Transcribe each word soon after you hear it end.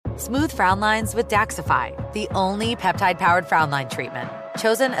Smooth frown lines with Daxify, the only peptide-powered frown line treatment.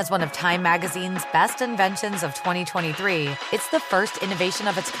 Chosen as one of Time Magazine's best inventions of 2023, it's the first innovation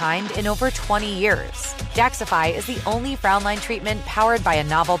of its kind in over 20 years. Daxify is the only frown line treatment powered by a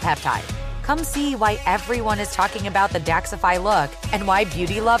novel peptide. Come see why everyone is talking about the Daxify look and why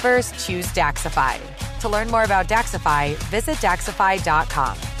beauty lovers choose Daxify. To learn more about Daxify, visit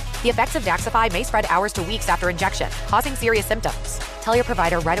Daxify.com. The effects of Daxify may spread hours to weeks after injection, causing serious symptoms. Tell your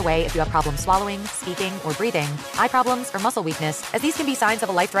provider right away if you have problems swallowing, speaking, or breathing, eye problems, or muscle weakness, as these can be signs of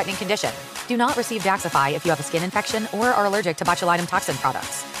a life-threatening condition. Do not receive Daxify if you have a skin infection or are allergic to botulinum toxin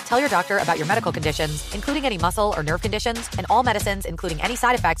products. Tell your doctor about your medical conditions, including any muscle or nerve conditions, and all medicines, including any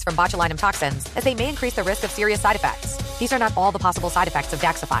side effects from botulinum toxins, as they may increase the risk of serious side effects. These are not all the possible side effects of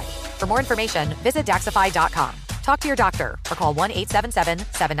Daxify. For more information, visit Daxify.com. Talk to your doctor or call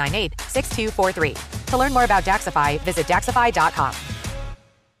 1-877-798-6243. To learn more about Daxify, visit Daxify.com.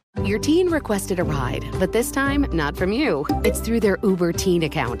 Your teen requested a ride, but this time, not from you. It's through their Uber Teen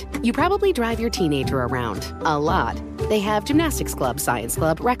account. You probably drive your teenager around. A lot. They have gymnastics club, science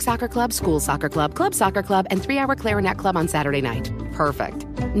club, rec soccer club, school soccer club, and 3-hour clarinet club on Saturday night. Perfect.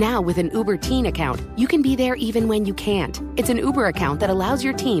 Now, with an Uber Teen account, you can be there even when you can't. It's an Uber account that allows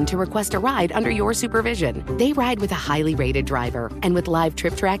your teen to request a ride under your supervision. They ride with a highly rated driver, and with live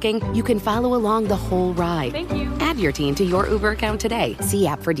trip tracking, you can follow along the whole ride. Thank you. Add your teen to your Uber account today. See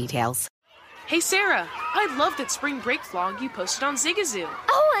app for details. Hey, Sarah, I love that spring break vlog you posted on Zigazoo.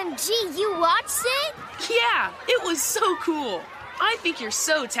 OMG, you watched it? Yeah, it was so cool. I think you're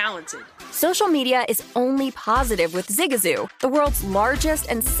so talented. Social media is only positive with Zigazoo, the world's largest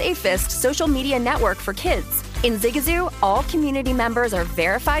and safest social media network for kids. In Zigazoo, all community members are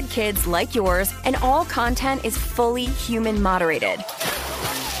verified kids like yours, and all content is fully human moderated.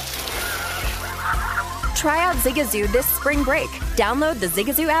 Try out Zigazoo this spring break. Download the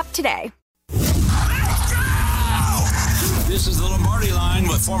Zigazoo app today. This is the Lombardi Line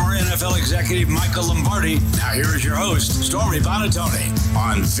with former NFL executive Michael Lombardi. Now here is your host, Stormy Bonatoni,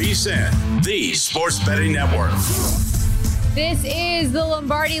 on VSiN, the Sports Betting Network. This is the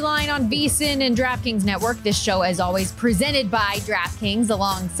Lombardi Line on VSiN and DraftKings Network. This show, as always, presented by DraftKings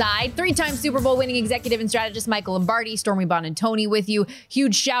alongside three-time Super Bowl winning executive and strategist Michael Lombardi, Stormy Bonatoni with you.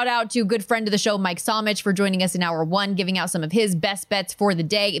 Huge shout out to a good friend of the show, Mike Somich, for joining us in hour one, giving out some of his best bets for the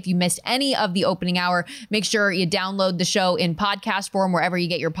day. If you missed any of the opening hour, make sure you download the show in podcast form wherever you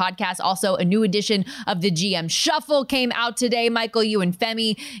get your podcasts. Also, a new edition of the GM Shuffle came out today. Michael, you and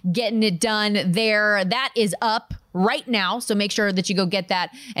Femi getting it done there. That is up right now, so make sure that you go get that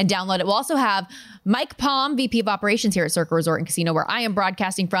and download it. We'll also have Mike Palm, VP of Operations here at Circa Resort and Casino, where I am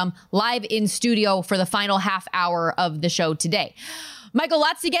broadcasting from, live in studio for the final half hour of the show today. Michael,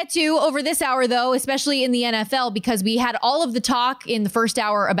 lots to get to over this hour, though, especially in the NFL, because we had all of the talk in the first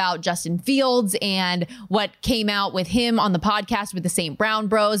hour about Justin Fields and what came out with him on the podcast with the St. Brown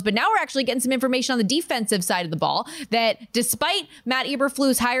Bros. But now we're actually getting some information on the defensive side of the ball, that despite Matt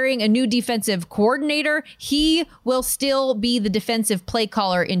Eberflus hiring a new defensive coordinator, he will still be the defensive play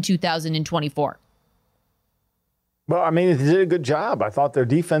caller in 2024. Well, I mean, he did a good job. I thought their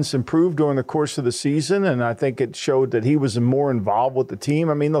defense improved during the course of the season, and I think it showed that he was more involved with the team.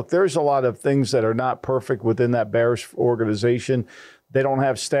 I mean, look, there's a lot of things that are not perfect within that Bears organization. They don't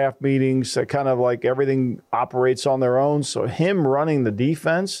have staff meetings. Kind of like everything operates on their own. So him running the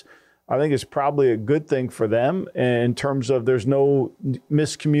defense, I think, is probably a good thing for them in terms of there's no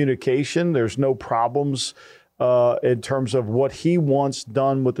miscommunication. There's no problems in terms of what he wants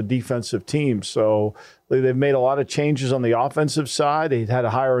done with the defensive team. So they've made a lot of changes on the offensive side. They had to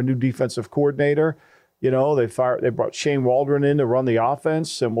hire a new defensive coordinator. You know, they brought Shane Waldron in to run the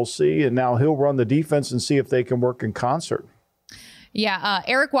offense, and we'll see. And now he'll run the defense and see if they can work in concert. Yeah,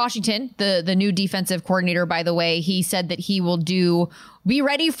 Eric Washington, the new defensive coordinator, by the way, he said that he will be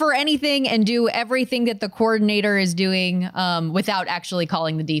ready for anything and do everything that the coordinator is doing without actually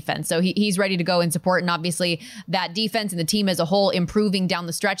calling the defense. So he's ready to go and support. And obviously that defense and the team as a whole improving down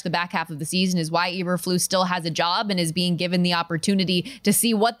the stretch, the back half of the season, is why Eberflus still has a job and is being given the opportunity to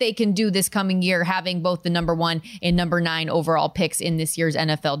see what they can do this coming year, having both the number 1 and number 9 overall picks in this year's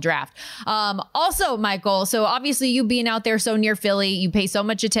NFL draft. Also, Michael, so obviously you being out there so near Philly, you pay so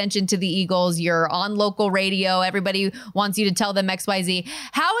much attention to the Eagles. You're on local radio. Everybody wants you to tell them XYZ.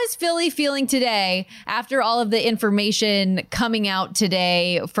 How is Philly feeling today after all of the information coming out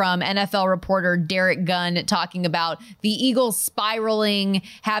today from NFL reporter Derek Gunn talking about the Eagles spiraling,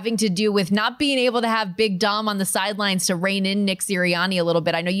 having to do with not being able to have Big Dom on the sidelines to rein in Nick Sirianni a little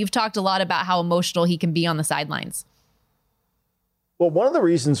bit? I know you've talked a lot about how emotional he can be on the sidelines. Well, one of the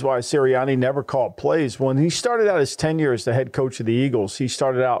reasons why Sirianni never called plays, when he started out his tenure as the head coach of the Eagles, he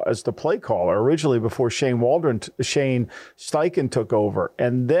started out as the play caller originally before Shane Steichen took over.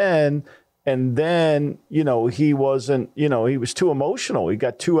 And then, he wasn't, he was too emotional. He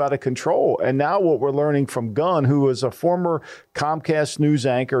got too out of control. And now what we're learning from Gunn, who is a former Comcast news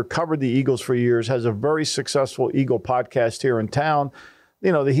anchor, covered the Eagles for years, has a very successful Eagle podcast here in town.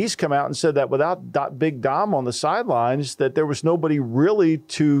 He's come out and said that without Big Dom on the sidelines, that there was nobody really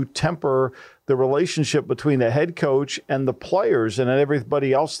to temper the relationship between the head coach and the players and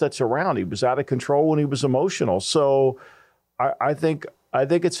everybody else that's around. He was out of control and he was emotional. So I think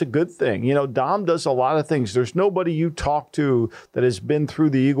it's a good thing. Dom does a lot of things. There's nobody you talk to that has been through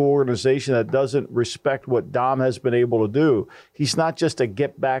the Eagle organization that doesn't respect what Dom has been able to do. He's not just a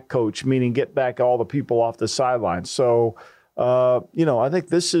get-back coach, meaning get back all the people off the sidelines. So, I think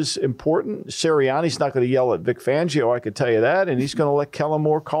this is important. Sirianni's not going to yell at Vic Fangio, I could tell you that, and he's going to let Kellen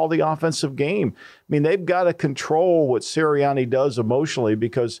Moore call the offensive game. I mean, they've got to control what Sirianni does emotionally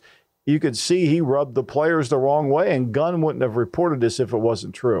because you could see he rubbed the players the wrong way, and Gunn wouldn't have reported this if it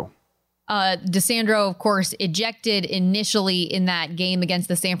wasn't true. DeSandro, of course, ejected initially in that game against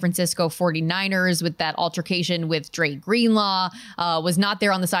the San Francisco 49ers with that altercation with Dre Greenlaw, was not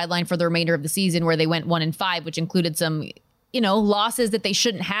there on the sideline for the remainder of the season where they went 1-5, which included some losses that they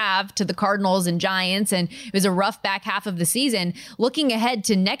shouldn't have to the Cardinals and Giants. And it was a rough back half of the season. Looking ahead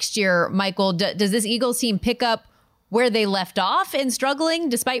to next year, Michael, does this Eagles team pick up where they left off and struggling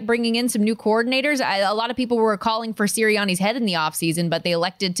despite bringing in some new coordinators? A lot of people were calling for Sirianni's head in the offseason, but they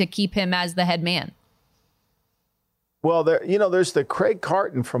elected to keep him as the head man. Well, there's the Craig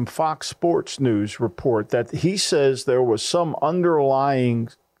Carton from Fox Sports News report that he says there was some underlying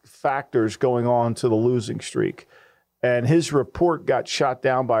factors going on to the losing streak. And his report got shot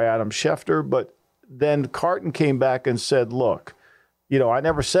down by Adam Schefter. But then Carton came back and said, look, I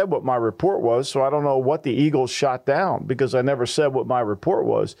never said what my report was, so I don't know what the Eagles shot down because I never said what my report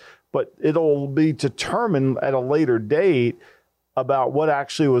was. But it'll be determined at a later date about what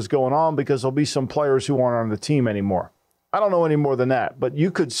actually was going on because there'll be some players who aren't on the team anymore. I don't know any more than that. But you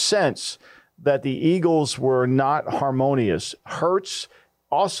could sense that the Eagles were not harmonious. Hurts.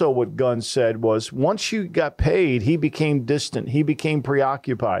 Also, what Gunn said was once you got paid, he became distant. He became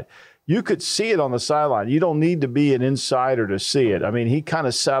preoccupied. You could see it on the sideline. You don't need to be an insider to see it. I mean, he kind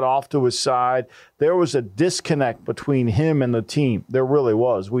of sat off to his side. There was a disconnect between him and the team. There really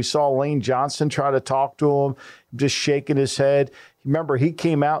was. We saw Lane Johnson try to talk to him, just shaking his head. Remember, he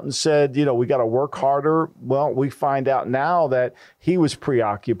came out and said, we got to work harder. Well, we find out now that he was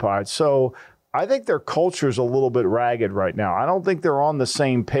preoccupied. So I think their culture is a little bit ragged right now. I don't think they're on the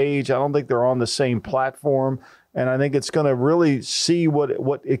same page. I don't think they're on the same platform. And I think it's going to really see what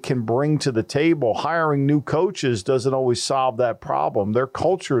it can bring to the table. Hiring new coaches doesn't always solve that problem. Their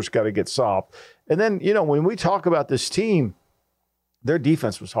culture's got to get solved. And then, when we talk about this team, their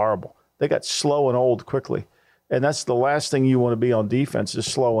defense was horrible. They got slow and old quickly. And that's the last thing you want to be on defense is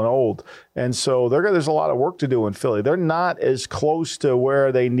slow and old. And so there's a lot of work to do in Philly. They're not as close to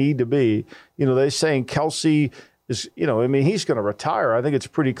where they need to be. They're saying Kelsey is, he's going to retire. I think it's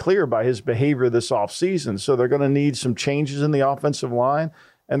pretty clear by his behavior this offseason. So they're going to need some changes in the offensive line,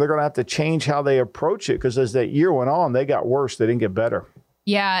 and they're going to have to change how they approach it because as that year went on, they got worse. They didn't get better.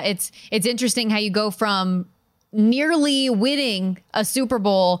 Yeah, it's interesting how you go from nearly winning a Super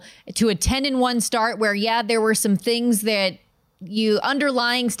Bowl to a 10-1 start where, there were some things that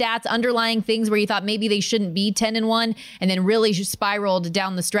underlying things where you thought maybe they shouldn't be 10-1 and then really spiraled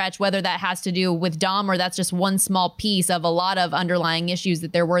down the stretch, whether that has to do with Dom or that's just one small piece of a lot of underlying issues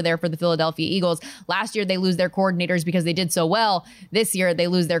that there were there for the Philadelphia Eagles. Last year, they lose their coordinators because they did so well. This year, they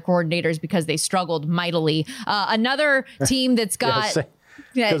lose their coordinators because they struggled mightily. Another team that's got...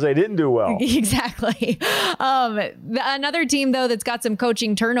 Because they didn't do well. Exactly. Another team, though, that's got some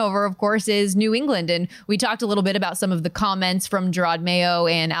coaching turnover, of course, is New England. And we talked a little bit about some of the comments from Gerard Mayo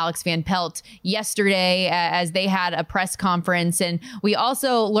and Alex Van Pelt yesterday as they had a press conference. And we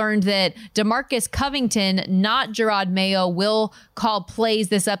also learned that DeMarcus Covington, not Gerard Mayo, will call plays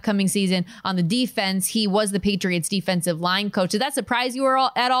this upcoming season on the defense. He was the Patriots defensive line coach. Did that surprise you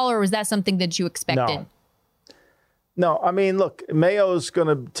at all, or was that something that you expected? No, I mean, look, Mayo's going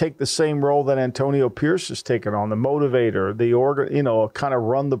to take the same role that Antonio Pierce has taken on, the motivator, kind of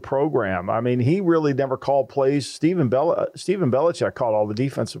run the program. I mean, he really never called plays. Stephen Belichick called all the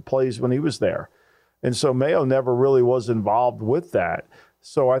defensive plays when he was there. And so Mayo never really was involved with that.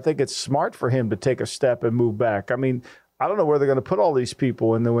 So I think it's smart for him to take a step and move back. I mean, I don't know where they're going to put all these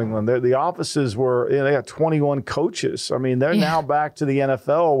people in New England. The offices were, they got 21 coaches. I mean, they're now back to the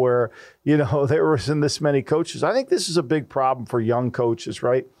NFL where, there wasn't this many coaches. I think this is a big problem for young coaches,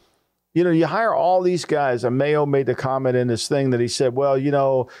 right? You hire all these guys. And Mayo made the comment in his thing that he said, well,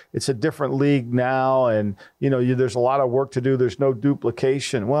 it's a different league now. And, there's a lot of work to do. There's no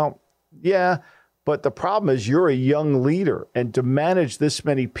duplication. Well, yeah. But the problem is you're a young leader. And to manage this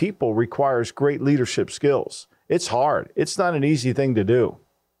many people requires great leadership skills. It's hard. It's not an easy thing to do.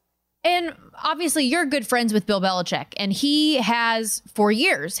 And obviously, you're good friends with Bill Belichick, and he has, for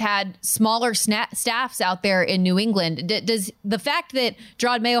years, had smaller staffs out there in New England. Does the fact that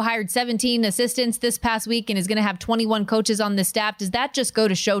Gerard Mayo hired 17 assistants this past week and is going to have 21 coaches on the staff, does that just go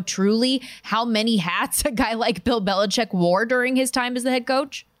to show truly how many hats a guy like Bill Belichick wore during his time as the head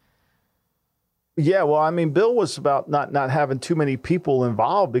coach? Yeah, well, I mean, Bill was about not having too many people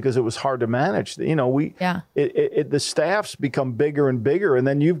involved because it was hard to manage. The staffs become bigger and bigger, and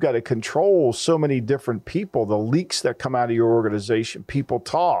then you've got to control so many different people, the leaks that come out of your organization. People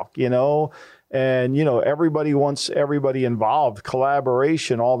talk, and, everybody wants everybody involved,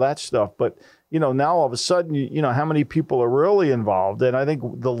 collaboration, all that stuff. But, now all of a sudden, how many people are really involved? And I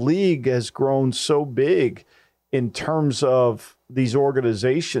think the league has grown so big in terms of these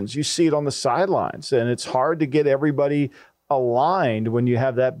organizations. You see it on the sidelines, and it's hard to get everybody aligned when you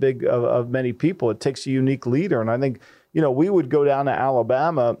have that big of many people. It takes a unique leader. And I think, we would go down to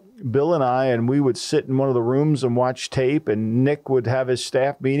Alabama, Bill and I, and we would sit in one of the rooms and watch tape, and Nick would have his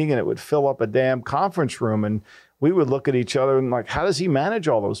staff meeting, and it would fill up a damn conference room. And we would look at each other and like, how does he manage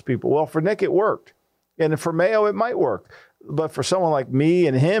all those people? Well, for Nick, it worked. And for Mayo, it might work. But for someone like me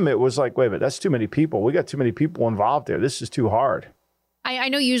and him, it was like, wait a minute, that's too many people. We got too many people involved there. This is too hard. I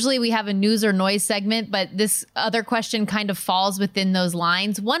know usually we have a news or noise segment, but this other question kind of falls within those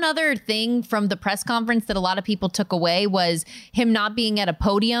lines. One other thing from the press conference that a lot of people took away was him not being at a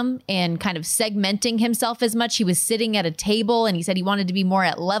podium and kind of segmenting himself as much. He was sitting at a table, and he said he wanted to be more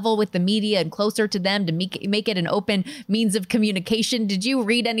at level with the media and closer to them to make it an open means of communication. Did you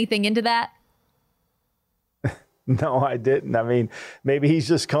read anything into that? No, I didn't. I mean, maybe he's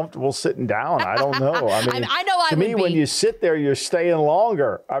just comfortable sitting down. I don't know. I mean, I know to me, when you sit there, you're staying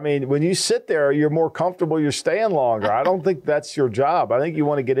longer. I mean, when you sit there, you're more comfortable. You're staying longer. I don't think that's your job. I think you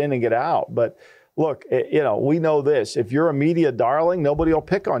want to get in and get out. But look, we know this. If you're a media darling, nobody will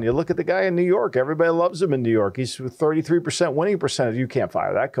pick on you. Look at the guy in New York. Everybody loves him in New York. He's with 33% winning percentage. You can't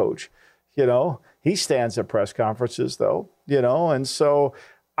fire that coach. He stands at press conferences, though, and so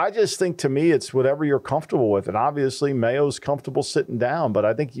I just think, to me, it's whatever you're comfortable with. And obviously, Mayo's comfortable sitting down, but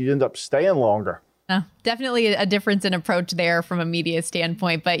I think you end up staying longer. Definitely a difference in approach there from a media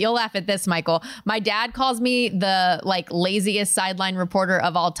standpoint. But you'll laugh at this, Michael. My dad calls me the laziest sideline reporter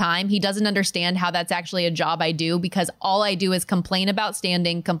of all time. He doesn't understand how that's actually a job I do, because all I do is complain about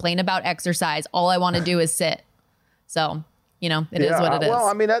standing, complain about exercise. All I want to do is sit. So it is what it is. Well,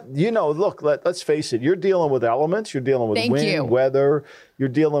 I mean, look, let's face it. You're dealing with elements. You're dealing with wind, weather. You're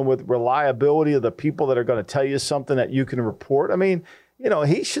dealing with reliability of the people that are going to tell you something that you can report. I mean,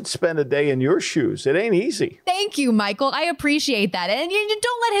 he should spend a day in your shoes. It ain't easy. Thank you, Michael. I appreciate that. And you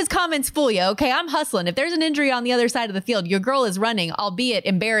don't let his comments fool you, okay? I'm hustling. If there's an injury on the other side of the field, your girl is running, albeit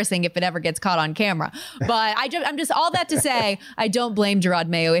embarrassing if it ever gets caught on camera. But I'm just all that to say, I don't blame Gerard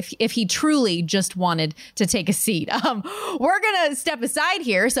Mayo if he truly just wanted to take a seat. We're going to step aside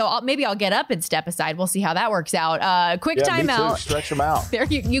here, so maybe I'll get up and step aside. We'll see how that works out. Quick timeout. Stretch them out. There,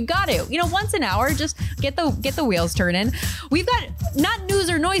 you got to. Once an hour, just get the wheels turning. We've got not news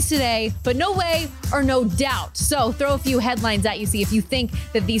or noise today, but no way or no doubt. So throw a few headlines at you, see if you think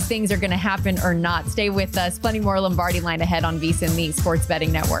that these things are going to happen or not. Stay with us. Plenty more Lombardi Line ahead on VSiN, the Sports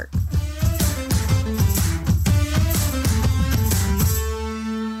Betting Network.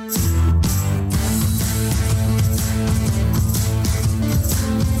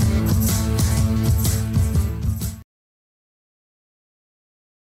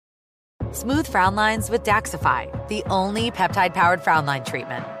 Smooth frown lines with Daxify, the only peptide-powered frown line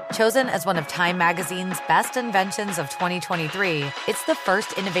treatment. Chosen as one of Time Magazine's best inventions of 2023, it's the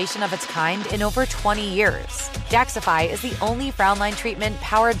first innovation of its kind in over 20 years. Daxify is the only frown line treatment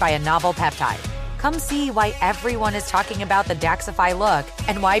powered by a novel peptide. Come see why everyone is talking about the Daxify look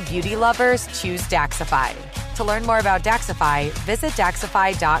and why beauty lovers choose Daxify. To learn more about Daxify, visit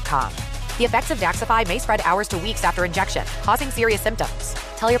Daxify.com. The effects of Daxify may spread hours to weeks after injection, causing serious symptoms.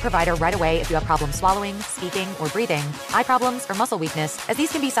 Tell your provider right away if you have problems swallowing, speaking, or breathing, eye problems, or muscle weakness, as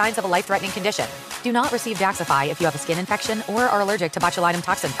these can be signs of a life-threatening condition. Do not receive Daxxify if you have a skin infection or are allergic to botulinum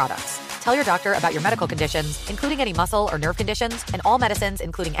toxin products. Tell your doctor about your medical conditions, including any muscle or nerve conditions, and all medicines,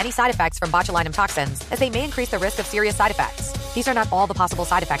 including any side effects from botulinum toxins, as they may increase the risk of serious side effects. These are not all the possible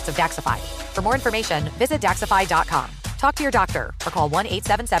side effects of Daxxify. For more information, visit Daxxify.com. Talk to your doctor or call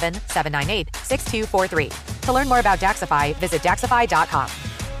 1-877-798-6243. To learn more about Daxxify, visit Daxxify.com.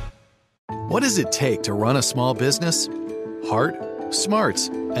 What does it take to run a small business? Heart, smarts,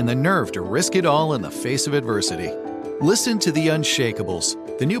 and the nerve to risk it all in the face of adversity. Listen to The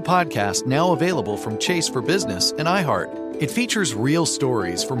Unshakables, the new podcast now available from Chase for Business and iHeart. It features real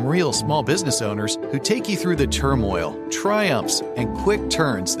stories from real small business owners who take you through the turmoil, triumphs, and quick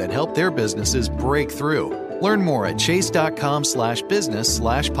turns that help their businesses break through. Learn more at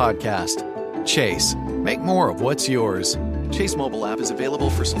chase.com/business/podcast. Chase, make more of what's yours. Chase mobile app is available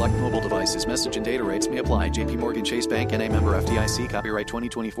for select mobile devices. Message and data rates may apply. J.P. Morgan Chase Bank, N.A. member FDIC. Copyright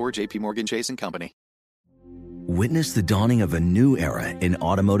 2024 J.P. Morgan Chase & Company. Witness the dawning of a new era in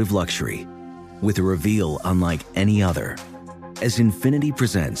automotive luxury with a reveal unlike any other as Infiniti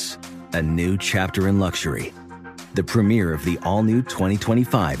presents a new chapter in luxury, the premiere of the all-new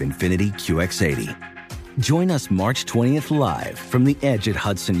 2025 Infiniti QX80. Join us March 20th live from the Edge at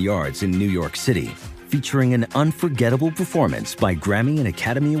Hudson Yards in New York City, featuring an unforgettable performance by Grammy and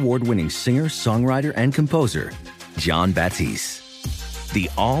Academy Award-winning singer, songwriter, and composer, Jon Batiste. The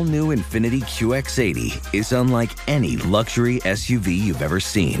all-new Infiniti QX80 is unlike any luxury SUV you've ever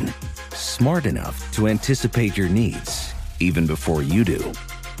seen. Smart enough to anticipate your needs, even before you do.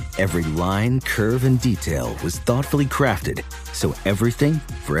 Every line, curve, and detail was thoughtfully crafted, so everything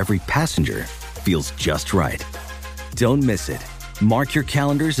for every passenger feels just right. Don't miss it. Mark your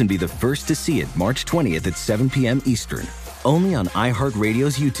calendars and be the first to see it March 20th at 7 p.m. Eastern, only on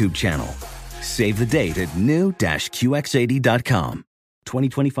iHeartRadio's YouTube channel. Save the date at new-QX80.com.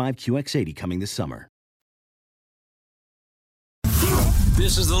 2025 QX80 coming this summer.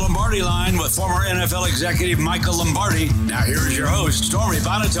 This is the Lombardi Line with former NFL executive Michael Lombardi. Now here is your host, Stormy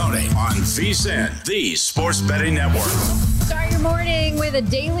Buonantony, on VSiN, the Sports Betting Network. Start your morning with a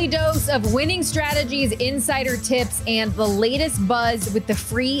daily dose of winning strategies, insider tips, and the latest buzz with the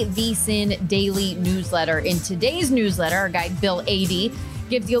free VSiN daily newsletter. In today's newsletter, our guy Bill Adee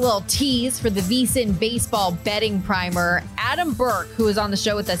gives you a little tease for the VSiN baseball betting primer. Adam Burke, who was on the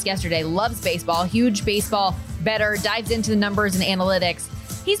show with us yesterday, loves baseball, huge baseball bettor, dives into the numbers and analytics.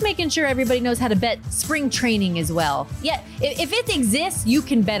 He's making sure everybody knows how to bet spring training as well. Yeah, if it exists, you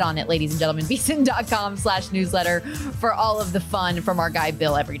can bet on it, ladies and gentlemen. VSiN.com/newsletter for all of the fun from our guy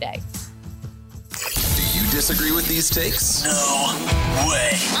Bill every day. Do you disagree with these takes? No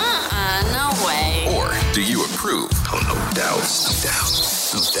way. No way. Or do you approve? Oh, no doubt. No doubt.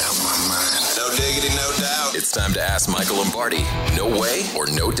 No doubt in my mind. No diggity, no doubt. It's time to ask Michael Lombardi. No way or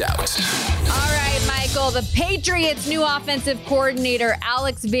no doubt. All right, Michael. The Patriots' new offensive coordinator,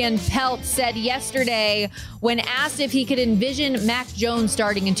 Alex Van Pelt, said yesterday when asked if he could envision Mac Jones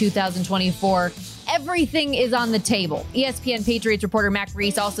starting in 2024, everything is on the table. ESPN Patriots reporter Mac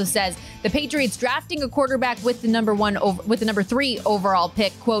Reese also says the Patriots drafting a quarterback with the number 3 overall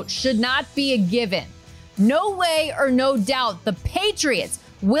pick, quote, should not be a given. No way or no doubt the Patriots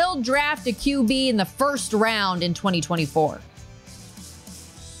will draft a QB in the first round in 2024.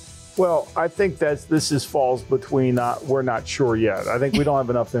 Well, I think this falls between we're not sure yet. I think we don't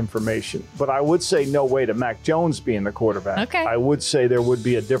have enough information. But I would say no way to Mac Jones being the quarterback. Okay. I would say there would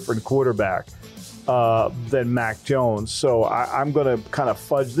be a different quarterback than Mac Jones. So I'm going to kind of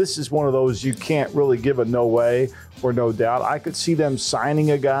fudge. This is one of those you can't really give a no way or no doubt. I could see them signing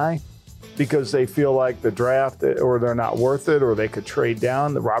a guy because they feel like the draft or they're not worth it, or they could trade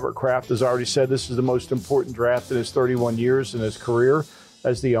down. Robert Kraft has already said this is the most important draft in his 31 years in his career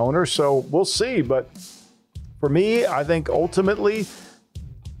as the owner. So we'll see. But for me, I think ultimately,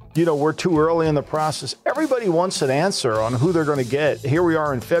 we're too early in the process. Everybody wants an answer on who they're going to get. Here we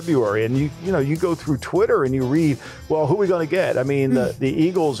are in February, and you go through Twitter and you read, well, who are we going to get? I mean, the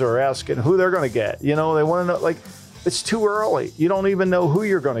Eagles are asking who they're going to get. They want to know, like, it's too early. You don't even know who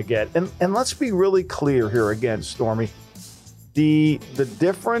you're going to get. And let's be really clear here again, Stormy. The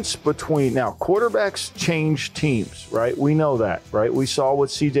difference between now, quarterbacks change teams, right? We know that, right? We saw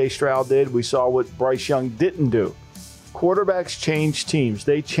what C.J. Stroud did. We saw what Bryce Young didn't do. Quarterbacks change teams.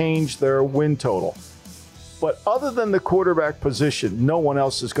 They change their win total. But other than the quarterback position, no one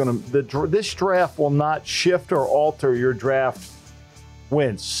else is going to. This draft will not shift or alter your draft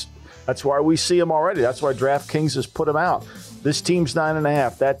wins. That's why we see them already. That's why DraftKings has put them out. This team's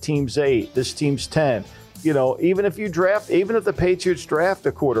 9.5. That team's 8. This team's 10. Even if the Patriots draft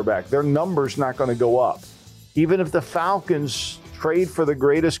a quarterback, their number's not going to go up. Even if the Falcons trade for the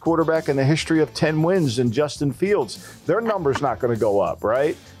greatest quarterback in the history of 10 wins in Justin Fields, their number's not going to go up,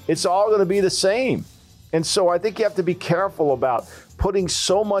 right? It's all going to be the same. And so I think you have to be careful about putting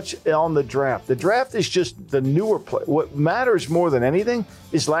so much on the draft. The draft is just the newer play. What matters more than anything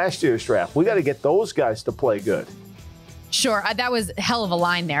is last year's draft. We got to get those guys to play good. Sure, that was a hell of a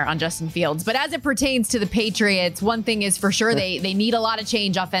line there on Justin Fields. But as it pertains to the Patriots, one thing is for sure they need a lot of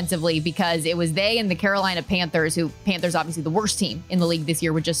change offensively, because it was they and the Carolina Panthers, Panthers obviously the worst team in the league this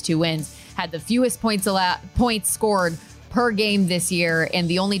year with just 2 wins, had the fewest points scored per game this year, and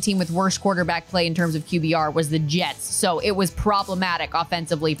the only team with worse quarterback play in terms of QBR was the Jets. So it was problematic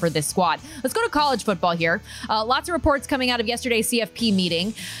offensively for this squad. Let's go to college football here. Lots of reports coming out of yesterday's CFP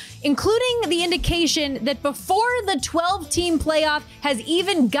meeting, including the indication that before the 12-team playoff has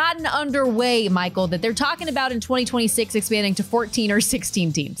even gotten underway, Michael, that they're talking about in 2026 expanding to 14 or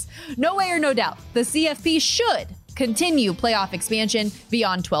 16 teams. No way or no doubt, the CFP should continue playoff expansion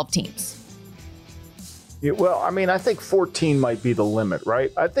beyond 12 teams. Yeah, well, I think 14 might be the limit,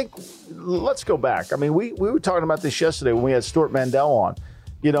 right? I think, let's go back. We were talking about this yesterday when we had Stuart Mandel on.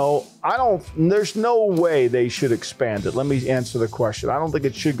 There's no way they should expand it. Let me answer the question. I don't think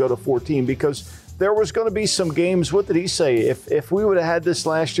it should go to 14 because there was going to be some games. What did he say? If we would have had this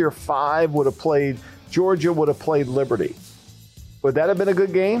last year, 5 would have played, Georgia would have played Liberty. Would that have been a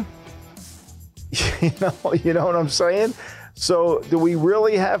good game? You know what I'm saying? So do we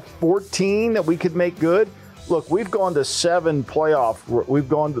really have 14 that we could make good? Look, we've gone to 7 playoff.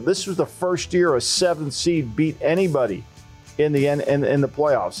 This was the first year a 7th seed beat anybody in the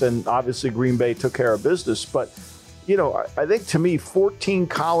playoffs. And obviously Green Bay took care of business. But, I think to me, 14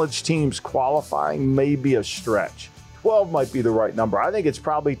 college teams qualifying may be a stretch. 12 might be the right number. I think it's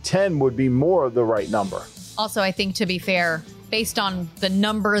probably 10 would be more of the right number. Also, I think to be fair, based on the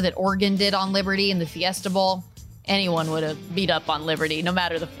number that Oregon did on Liberty in the Fiesta Bowl, anyone would have beat up on Liberty, no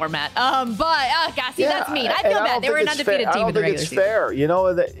matter the format. That's mean. I feel bad. They were an undefeated team in the regular season. I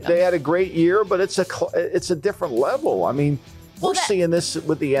don't think it's fair. They had a great year, but it's a different level. We're seeing this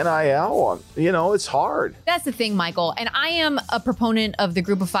with the NIL. It's hard. That's the thing, Michael. And I am a proponent of the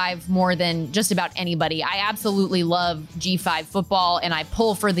Group of 5 more than just about anybody. I absolutely love G5 football, and I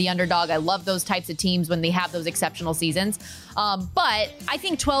pull for the underdog. I love those types of teams when they have those exceptional seasons. But I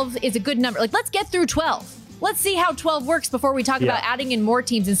think 12 is a good number. Let's get through 12. Let's see how 12 works before we talk about adding in more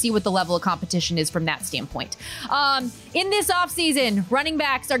teams and see what the level of competition is from that standpoint. In this offseason, running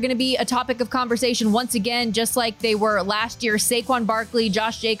backs are going to be a topic of conversation once again, just like they were last year. Saquon Barkley,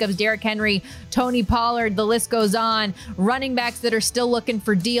 Josh Jacobs, Derrick Henry, Tony Pollard, the list goes on. Running backs that are still looking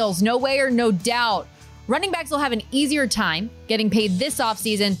for deals. No way or no doubt, running backs will have an easier time getting paid this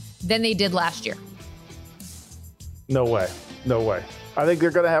offseason than they did last year. No way. I think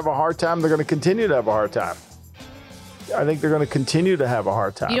they're going to have a hard time. They're going to continue to have a hard time. I think they're going to continue to have a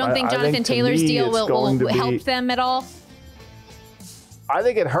hard time. You don't think Jonathan Taylor's deal will help them at all? I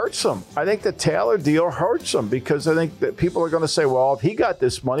think it hurts them. I think the Taylor deal hurts them because I think that people are going to say, well, if he got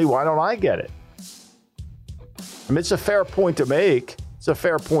this money, why don't I get it? It's a fair point to make.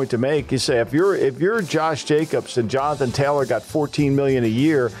 You say, if you're Josh Jacobs and Jonathan Taylor got $14 million a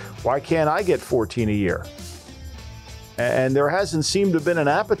year, why can't I get $14 a year? And there hasn't seemed to have been an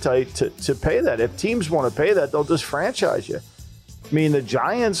appetite to pay that. If teams want to pay that, they'll just franchise you. The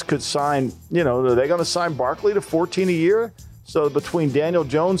Giants could sign, are they going to sign Barkley to $14 a year? So between Daniel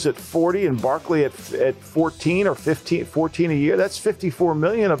Jones at 40 and Barkley at 14 or 14 a year, that's $54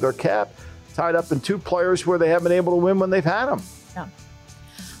 million of their cap tied up in 2 players where they haven't been able to win when they've had them. Yeah.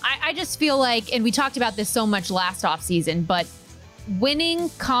 I just feel like, and we talked about this so much last offseason, but winning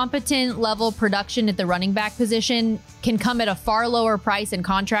competent level production at the running back position can come at a far lower price and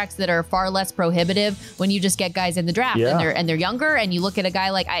contracts that are far less prohibitive when you just get guys in the draft and they're younger. And you look at a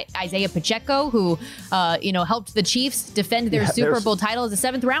guy like Isaiah Pacheco, who helped the Chiefs defend their Super Bowl title as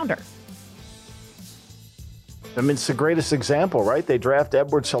a 7th rounder. It's the greatest example, right? They draft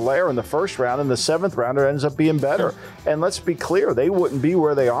Edwards-Helaire in the 1st round, and the 7th rounder ends up being better. And let's be clear, they wouldn't be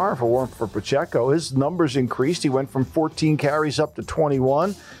where they are if it weren't for Pacheco. His numbers increased. He went from 14 carries up to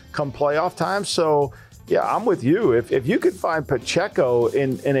 21 come playoff time. So, yeah, I'm with you. If you could find Pacheco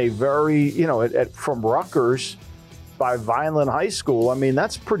in a very, from Rutgers by Vineland High School,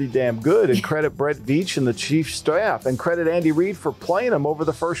 that's pretty damn good. And credit Brett Veach and the Chiefs staff, and credit Andy Reid for playing him over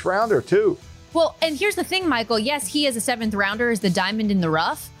the 1st rounder, too. Well, and here's the thing, Michael. Yes, he is a 7th rounder, is the diamond in the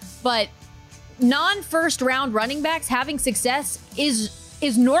rough, but non-first round running backs having success is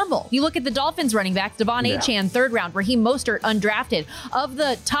is normal. You look at the Dolphins running backs, Devon Achane, third round, Raheem Mostert, undrafted. Of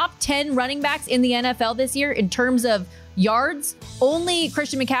the top 10 running backs in the NFL this year in terms of yards, only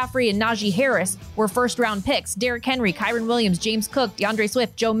Christian McCaffrey and Najee Harris were first-round picks. Derrick Henry, Kyron Williams, James Cook, DeAndre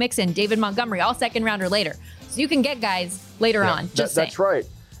Swift, Joe Mixon, David Montgomery, all second-round or later. So you can get guys later on. That's right.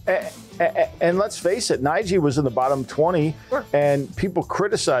 And let's face it, Najee was in the bottom 20, and people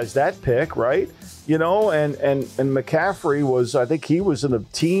criticized that pick, right? You know, and McCaffrey was, I think he was in the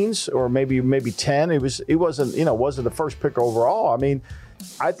teens or maybe 10. He wasn't the first pick overall. I mean,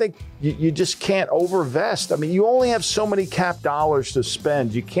 I think you just can't overvest. I mean, you only have so many cap dollars to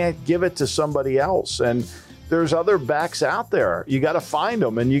spend. You can't give it to somebody else. And there's other backs out there. You got to find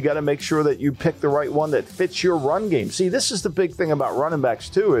them, and you got to make sure that you pick the right one that fits your run game. See, this is the big thing about running backs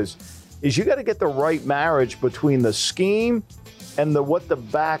too, is you got to get the right marriage between the scheme and what the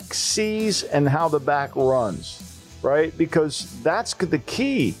back sees and how the back runs, right? Because that's the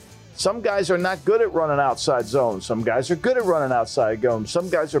key. Some guys are not good at running outside zones. Some guys are good at running outside zones. Some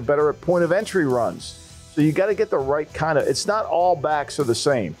guys are better at point of entry runs. So you got to get the right kind of, it's not all backs are the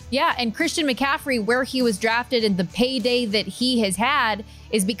same. Yeah, and Christian McCaffrey, where he was drafted and the payday that he has had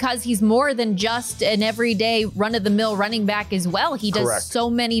is because he's more than just an everyday run-of-the-mill running back as well. He does so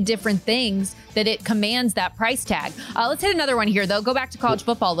many different things that it commands that price tag. Let's hit another one here, though. Go back to college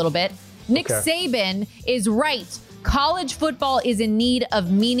football a little bit. Nick Saban is right. College football is in need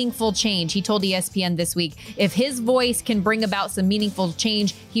of meaningful change. He told ESPN this week, if his voice can bring about some meaningful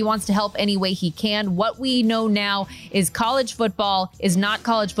change, he wants to help any way he can. What we know now is college football is not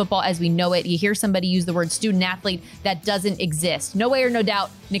college football as we know it. You hear somebody use the word student athlete, that doesn't exist. No way or no doubt,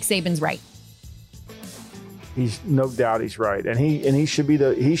 Nick Saban's right. He's no doubt he's right. And he should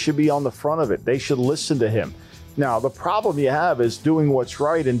be on the front of it. They should listen to him. Now, the problem you have is doing what's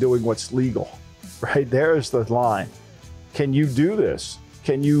right and doing what's legal. Right, there's the line. Can you do this?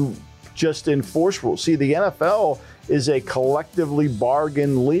 Can you just enforce rules? See, the NFL is a collectively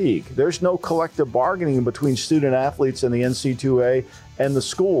bargained league. There's no collective bargaining between student athletes and the NC2A and the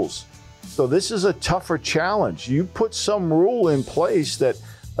schools. So this is a tougher challenge. You put some rule in place that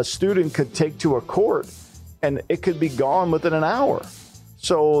a student could take to a court and it could be gone within an hour.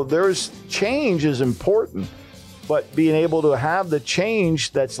 So change is important. But being able to have the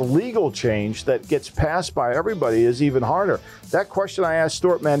change that's legal change that gets passed by everybody is even harder. That question I asked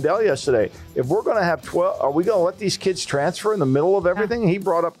Stuart Mandel yesterday, if we're going to have 12, are we going to let these kids transfer in the middle of everything? He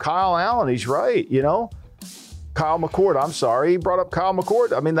brought up Kyle Allen. He's right, Kyle McCord, I'm sorry. He brought up Kyle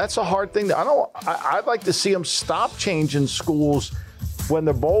McCord. I mean, that's a hard thing. I'd like to see them stop changing schools when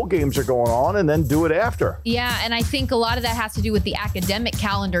the bowl games are going on and then do it after. Yeah, and I think a lot of that has to do with the academic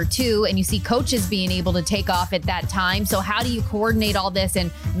calendar too, and you see coaches being able to take off at that time. So how do you coordinate all this and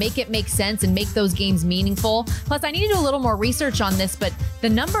make it make sense and make those games meaningful? Plus, I need to do a little more research on this, but the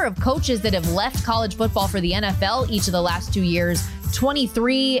number of coaches that have left college football for the NFL each of the last 2 years,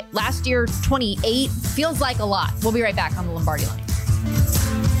 23, last year 28, feels like a lot. We'll be right back on the Lombardi Line.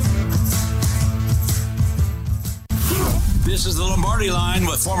 This is the Lombardi Line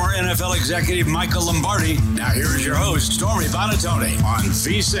with former NFL executive Michael Lombardi. Now here's your host, Stormy Buonantony on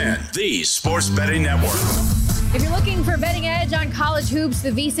VSiN, the Sports Betting Network. If you're looking for a betting edge on college hoops,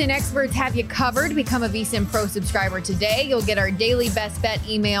 the VSiN experts have you covered. Become a VSiN Pro subscriber today. You'll get our daily best bet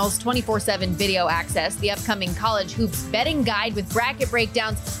emails, 24/7 video access, the upcoming college hoops betting guide with bracket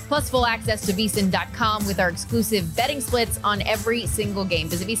breakdowns, plus full access to VSiN.com with our exclusive betting splits on every single game.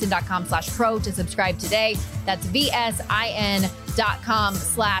 Visit VSiN.com/pro to subscribe today. That's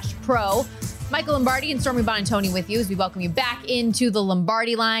VSIN.com/pro. Michael Lombardi and Stormy Buonantony with you as we welcome you back into the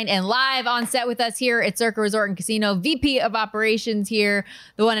Lombardi Line, and live on set with us here at Circa Resort and Casino, VP of Operations here,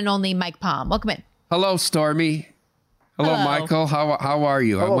 the one and only Mike Palm. Welcome in. Hello, Stormy. Hello, Michael. How are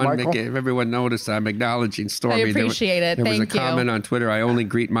you? Hello, I want Michael. to make everyone notice I'm acknowledging Stormy. I appreciate it. There was Thank a comment on Twitter, I only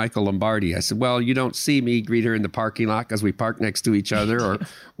greet Michael Lombardi. I said, well, you don't see me greet her in the parking lot because we park next to each other or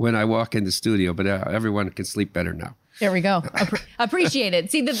when I walk in the studio, but everyone can sleep better now. There we go. Appreciate it.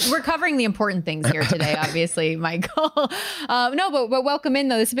 See, we're covering the important things here today, obviously, Michael. But welcome in,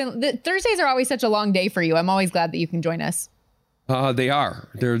 though. Thursdays are always such a long day for you. I'm always glad that you can join us. They are.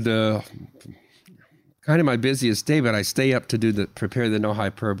 They're the kind of my busiest day, but I stay up to prepare the no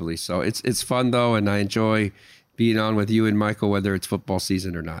hyperbole. So it's fun, though, and I enjoy being on with you and Michael, whether it's football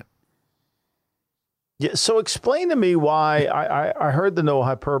season or not. Yeah, so explain to me why I heard the no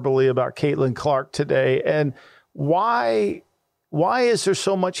hyperbole about Caitlin Clark today, and why is there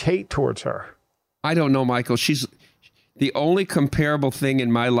so much hate towards her? I don't know, Michael. She's the only comparable thing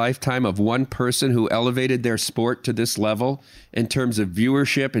in my lifetime of one person who elevated their sport to this level in terms of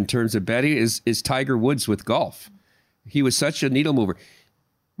viewership, in terms of betting, is Tiger Woods with golf. He was such a needle mover.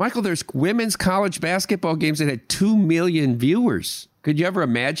 Michael, there's women's college basketball games that had 2 million viewers. Could you ever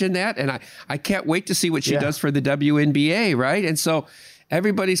imagine that? And I can't wait to see what she does for the WNBA, right? And so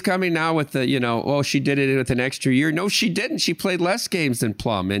everybody's coming now with the, she did it with an extra year. No, she didn't. She played less games than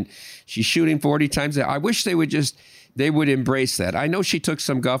Plum, and she's shooting 40 times. I wish they would embrace that. I know she took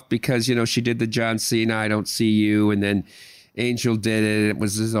some guff because, she did the John Cena, I don't see you, and then Angel did it. It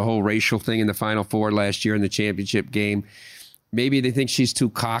was a whole racial thing in the Final Four last year in the championship game. Maybe they think she's too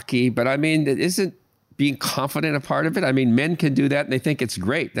cocky, but I mean, isn't being confident a part of it? I mean, men can do that and they think it's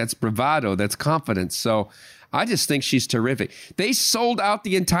great. That's bravado. That's confidence. So I just think she's terrific. They sold out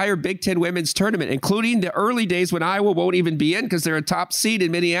the entire Big Ten women's tournament, including the early days when Iowa won't even be in because they're a top seed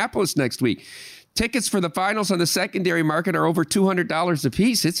in Minneapolis next week. Tickets for the finals on the secondary market are over $200 a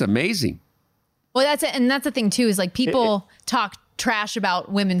piece. It's amazing. Well, that's it. And that's the thing, too, is like people talk trash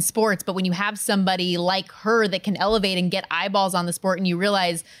about women's sports, but when you have somebody like her that can elevate and get eyeballs on the sport and you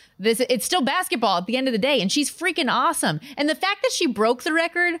realize it's still basketball at the end of the day, and she's freaking awesome. And the fact that she broke the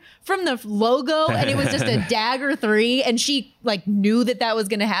record from the logo and it was just a dagger 3 and she knew that was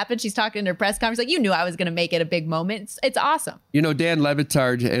going to happen. She's talking in her press conference you knew I was going to make it a big moment. It's awesome. Dan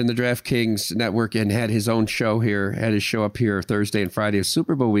Levitard and the DraftKings Network and had his own show here, had his show up here Thursday and Friday of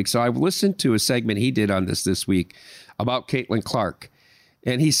Super Bowl week. So I listened to a segment he did on this week about Caitlin Clark.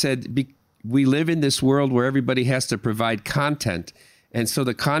 And he said, we live in this world where everybody has to provide content. And so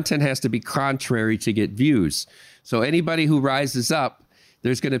the content has to be contrary to get views. So anybody who rises up,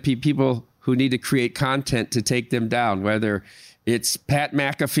 there's going to be people who need to create content to take them down, whether it's Pat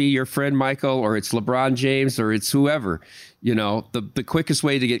McAfee, your friend Michael, or it's LeBron James, or it's whoever. The quickest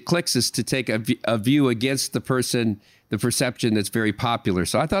way to get clicks is to take a view against the perception that's very popular.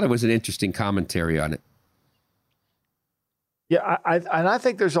 So I thought it was an interesting commentary on it. Yeah, I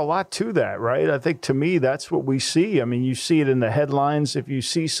think there's a lot to that, right? I think to me, that's what we see. I mean, you see it in the headlines. If you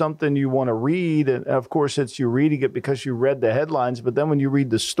see something you want to read, and of course, you're reading it because you read the headlines, but then when you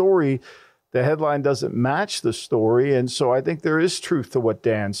read the story, the headline doesn't match the story. And so I think there is truth to what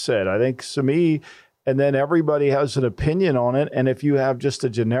Dan said. I think to me, and then everybody has an opinion on it. And if you have just a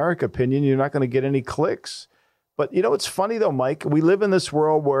generic opinion, you're not going to get any clicks. But, it's funny, though, Mike, we live in this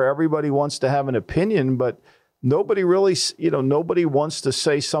world where everybody wants to have an opinion, but nobody really, nobody wants to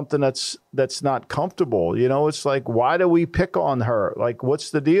say something that's not comfortable. It's like, why do we pick on her? Like, what's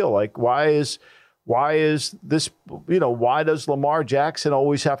the deal? Like, why is this, why does Lamar Jackson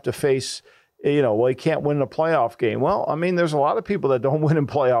always have to face, he can't win in a playoff game? Well, I mean, there's a lot of people that don't win in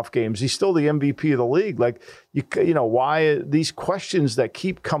playoff games. He's still the MVP of the league. Like, why these questions that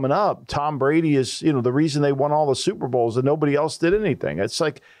keep coming up? Tom Brady is, the reason they won all the Super Bowls and nobody else did anything. It's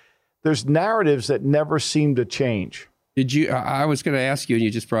like, there's narratives that never seem to change. I was going to ask you, and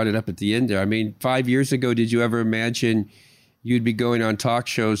you just brought it up at the end there. I mean, 5 years ago, did you ever imagine you'd be going on talk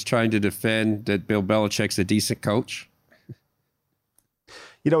shows trying to defend that Bill Belichick's a decent coach?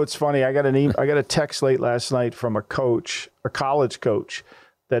 It's funny. I got a text late last night from a college coach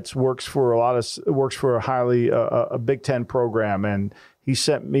that works for a Big Ten program. And I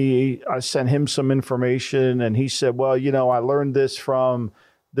sent him some information, and he said, well, I learned this from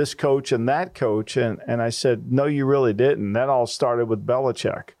this coach and that coach. And I said, no, you really didn't. That all started with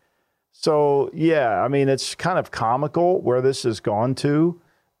Belichick. So, yeah, I mean, it's kind of comical where this has gone to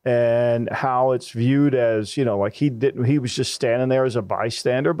and how it's viewed as, he was just standing there as a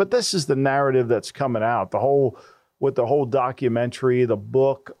bystander. But this is the narrative that's coming out, with the whole documentary, the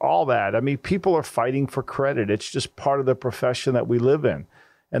book, all that. I mean, people are fighting for credit. It's just part of the profession that we live in.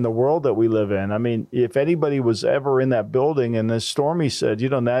 And the world that we live in. I mean, if anybody was ever in that building, and as Stormy said,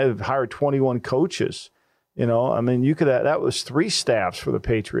 they've hired 21 coaches. I mean, that was 3 staffs for the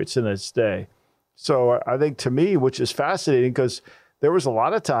Patriots in its day. So I think to me, which is fascinating, because there was a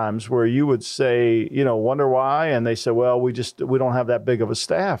lot of times where you would say, wonder why, and they said, well, we don't have that big of a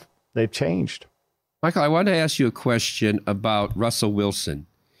staff. They've changed. Michael, I wanted to ask you a question about Russell Wilson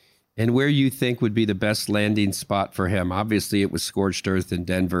and where you think would be the best landing spot for him. Obviously, it was scorched earth in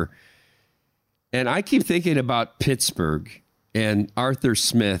Denver. And I keep thinking about Pittsburgh and Arthur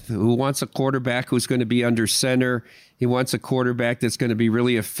Smith, who wants a quarterback who's going to be under center. He wants a quarterback that's going to be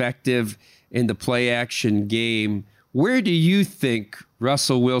really effective in the play-action game. Where do you think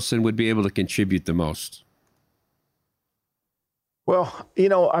Russell Wilson would be able to contribute the most? Well, I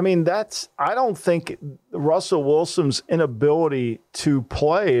don't think Russell Wilson's inability to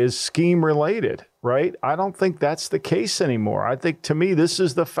play is scheme related, right? I don't think that's the case anymore. I think, to me, this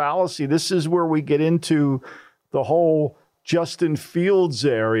is the fallacy. This is where we get into the whole Justin Fields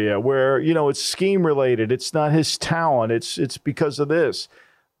area where, it's scheme related. It's not his talent. It's because of this.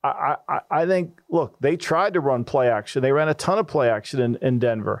 I think, look, they tried to run play action. They ran a ton of play action in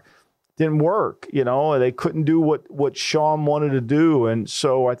Denver. Didn't work, They couldn't do what Sean wanted to do. And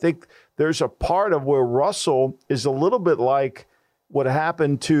so I think there's a part of where Russell is a little bit like what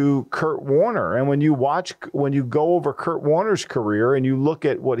happened to Kurt Warner. And when you go over Kurt Warner's career and you look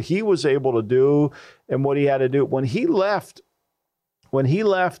at what he was able to do and what he had to do, when he left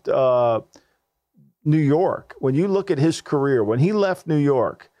New York, when you look at his career, when he left New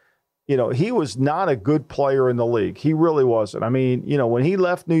York, he was not a good player in the league. He really wasn't. I mean, when he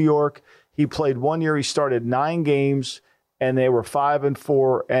left New York, he played 1 year, he started 9 games, and they were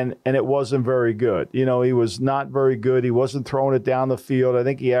 5-4, and it wasn't very good. He was not very good. He wasn't throwing it down the field. I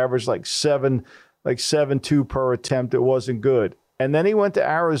think he averaged like 7.2 per attempt. It wasn't good. And then he went to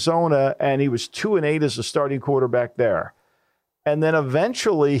Arizona, and he was 2-8 as a starting quarterback there. And then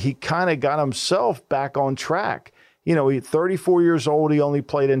eventually he kind of got himself back on track. He's 34 years old, he only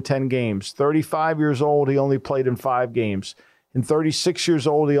played in 10 games. 35 years old, he only played in 5 games. And 36 years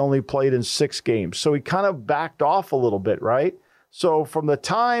old, he only played in 6 games. So he kind of backed off a little bit, right? So from the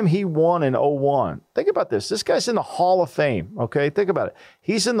time he won in 2001, think about this. This guy's in the Hall of Fame, okay? Think about it.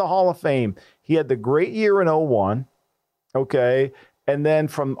 He's in the Hall of Fame. He had the great year in 2001, okay? And then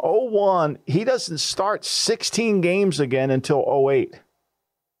from 2001, he doesn't start 16 games again until 2008.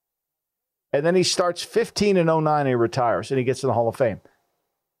 And then he starts 15 in 2009 and he retires and he gets in the Hall of Fame.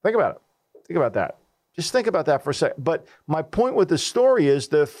 Think about it. Think about that. Just think about that for a second. But my point with the story is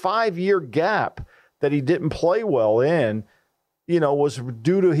the 5-year gap that he didn't play well in, was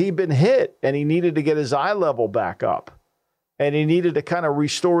due to he'd been hit and he needed to get his eye level back up. And he needed to kind of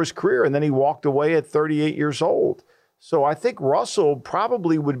restore his career. And then he walked away at 38 years old. So I think Russell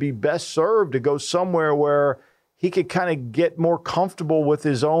probably would be best served to go somewhere where he could kind of get more comfortable with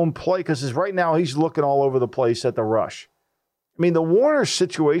his own play, because right now he's looking all over the place at the rush. I mean, the Warner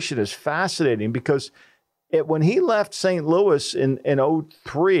situation is fascinating because when he left St. Louis in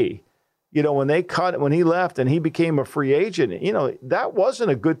 2003, when he left and he became a free agent, that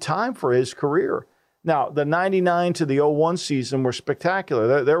wasn't a good time for his career. Now, the 99 to the 2001 season were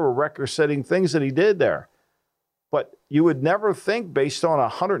spectacular. There were record-setting things that he did there. But you would never think, based on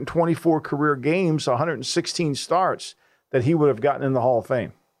 124 career games, 116 starts, that he would have gotten in the Hall of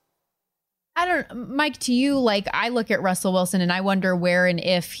Fame. Mike, to you, I look at Russell Wilson and I wonder where and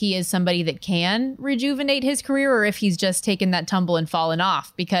if he is somebody that can rejuvenate his career or if he's just taken that tumble and fallen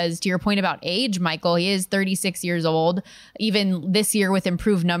off. Because to your point about age, Michael, he is 36 years old. Even this year with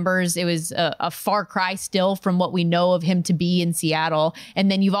improved numbers, it was a far cry still from what we know of him to be in Seattle.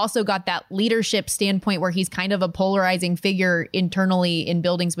 And then you've also got that leadership standpoint where he's kind of a polarizing figure internally in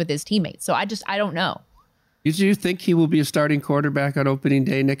buildings with his teammates. So I don't know. Do you think he will be a starting quarterback on opening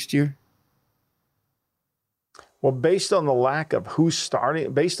day next year? Well, based on the lack of who's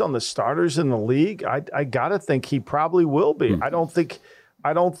starting, based on the starters in the league, I gotta think he probably will be. I don't think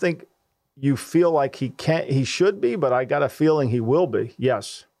you feel like he should be, but I got a feeling he will be.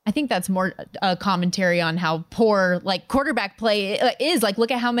 Yes. I think that's more a commentary on how poor quarterback play is.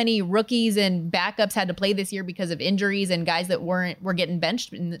 Look at how many rookies and backups had to play this year because of injuries and guys that were getting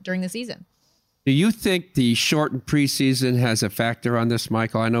benched during the season. Do you think the shortened preseason has a factor on this,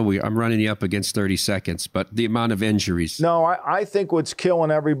 Michael? I know I'm running you up against 30 seconds, but the amount of injuries. No, I think what's killing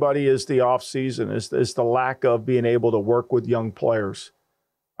everybody is the offseason, is the lack of being able to work with young players.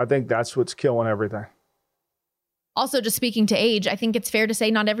 I think that's what's killing everything. Also, just speaking to age, I think it's fair to say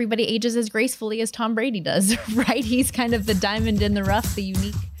not everybody ages as gracefully as Tom Brady does, right? He's kind of the diamond in the rough, the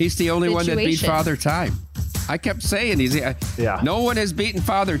unique He's the only situation. one that beat Father Time. I kept saying no one has beaten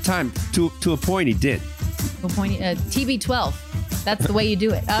Father Time. To a point, he did. To a point, TB12. That's the way you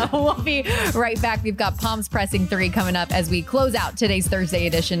do it. We'll be right back. We've got Palms Pressing 3 coming up as we close out today's Thursday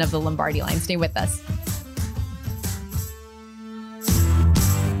edition of the Lombardi Line. Stay with us.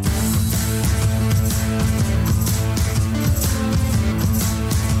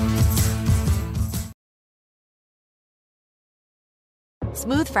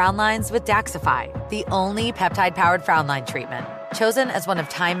 Smooth frown lines with Daxify, the only peptide-powered frown line treatment. Chosen as one of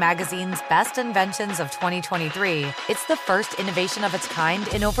Time Magazine's best inventions of 2023, it's the first innovation of its kind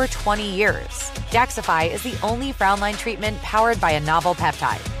in over 20 years. Daxify is the only frown line treatment powered by a novel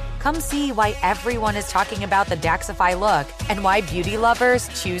peptide. Come see why everyone is talking about the Daxify look and why beauty lovers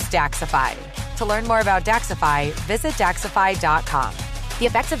choose Daxify. To learn more about Daxify, visit Daxify.com. The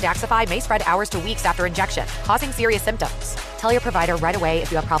effects of Daxify may spread hours to weeks after injection, causing serious symptoms. Tell your provider right away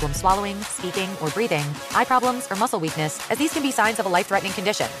if you have problems swallowing, speaking, or breathing, eye problems, or muscle weakness, as these can be signs of a life-threatening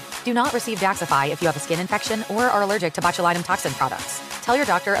condition. Do not receive Daxify if you have a skin infection or are allergic to botulinum toxin products. Tell your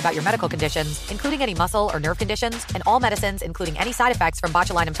doctor about your medical conditions, including any muscle or nerve conditions, and all medicines, including any side effects from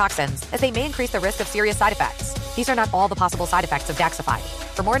botulinum toxins, as they may increase the risk of serious side effects. These are not all the possible side effects of Daxxify.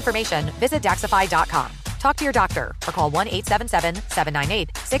 For more information, visit Daxxify.com. Talk to your doctor or call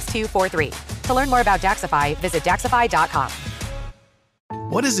 1-877-798-6243. To learn more about Daxxify, visit Daxxify.com.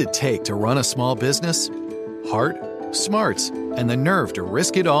 What does it take to run a small business? Heart, smarts, and the nerve to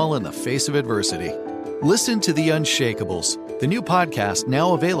risk it all in the face of adversity. Listen to The Unshakables, the new podcast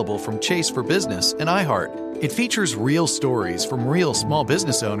now available from Chase for Business and iHeart. It features real stories from real small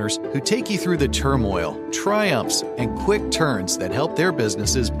business owners who take you through the turmoil, triumphs, and quick turns that help their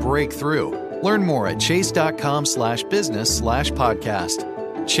businesses break through. Learn more at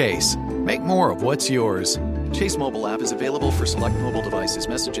chase.com/business/podcast. Chase, make more of what's yours. Chase mobile app is available for select mobile devices.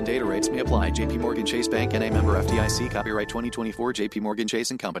 Message and data rates may apply. JP Morgan Chase Bank N.A. member FDIC. Copyright 2024 JP Morgan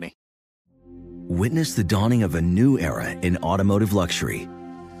Chase & Company. Witness the dawning of a new era in automotive luxury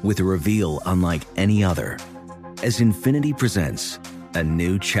with a reveal unlike any other as Infiniti presents a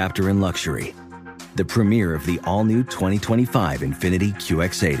new chapter in luxury, the premiere of the all-new 2025 Infiniti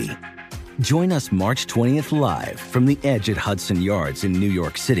QX80. Join us March 20th live from the Edge at Hudson Yards in New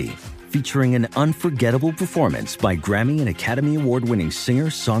York City, featuring an unforgettable performance by Grammy and Academy Award-winning singer,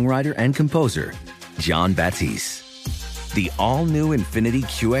 songwriter, and composer, Jon Batiste. The all-new Infiniti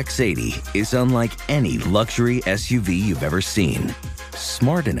QX80 is unlike any luxury SUV you've ever seen.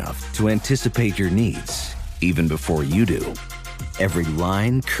 Smart enough to anticipate your needs, even before you do. Every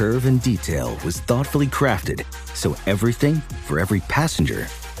line, curve, and detail was thoughtfully crafted, so everything for every passenger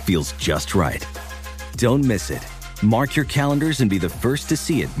feels just right. Don't miss it. Mark your calendars and be the first to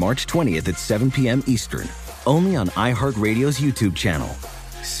see it March 20th at 7 p.m. Eastern, only on iHeartRadio's YouTube channel.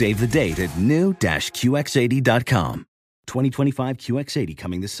 Save the date at new-QX80.com. 2025 QX80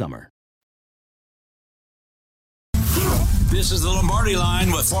 coming this summer. This is the Lombardi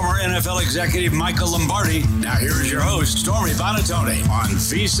Line with former NFL executive Michael Lombardi. Now here is your host, Stormy Buonantony, on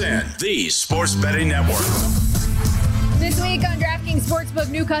VSiN, the Sports Betting Network. This week on DraftKings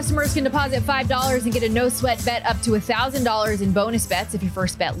Sportsbook, new customers can deposit $5 and get a no-sweat bet up to $1,000 in bonus bets if your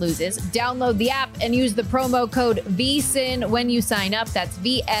first bet loses. Download the app and use the promo code VSiN when you sign up. That's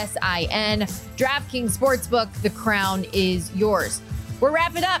VSIN. DraftKings Sportsbook, the crown is yours. We're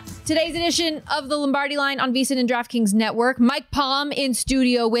wrapping up today's edition of the Lombardi Line on VSiN and DraftKings Network. Mike Palm in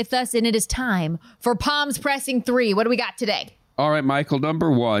studio with us, and it is time for Palm's Pressing 3. What do we got today? All right, Michael, number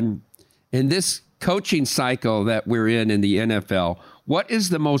one, in this coaching cycle that we're in the NFL, what is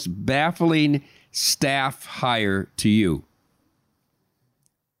the most baffling staff hire to you?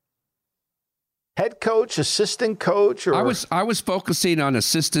 Head coach, assistant coach, or I was focusing on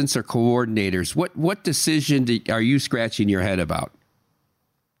assistants or coordinators. What decision are you scratching your head about?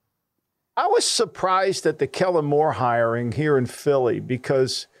 I was surprised at the Kellen Moore hiring here in Philly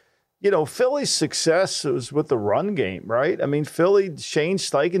because, Philly's success was with the run game, right? I mean, Shane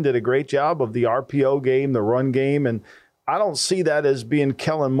Steichen did a great job of the RPO game, the run game, and I don't see that as being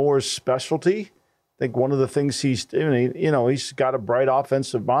Kellen Moore's specialty. I think one of the things he's doing, he's got a bright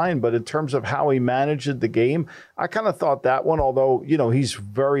offensive mind, but in terms of how he managed the game, I kind of thought that one, although, he's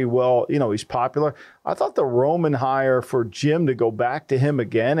very well, he's popular. I thought the Roman hire for Jim to go back to him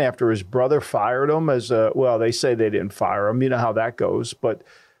again after his brother fired him they say they didn't fire him. You know how that goes, but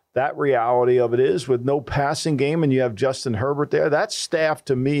that reality of it is with no passing game and you have Justin Herbert there, that staff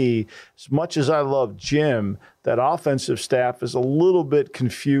to me, as much as I love Jim, that offensive staff is a little bit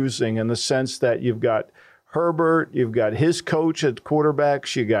confusing in the sense that you've got Herbert, you've got his coach at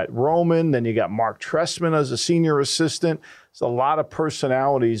quarterbacks, you got Roman, then you got Mark Trestman as a senior assistant. There's a lot of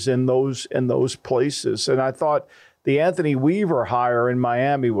personalities in those places. And I thought the Anthony Weaver hire in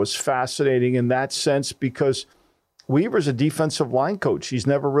Miami was fascinating in that sense because Weaver's a defensive line coach. He's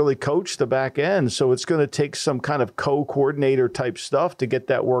never really coached the back end, so it's going to take some kind of co-coordinator type stuff to get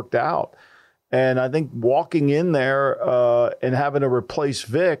that worked out. And I think walking in there and having to replace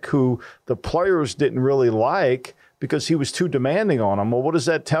Vic, who the players didn't really like because he was too demanding on them. Well, what does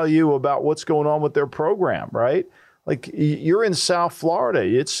that tell you about what's going on with their program, right? Like, you're in South Florida.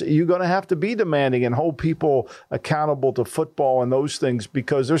 You're going to have to be demanding and hold people accountable to football and those things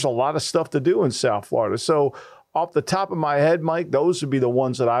because there's a lot of stuff to do in South Florida. So off the top of my head, Mike, those would be the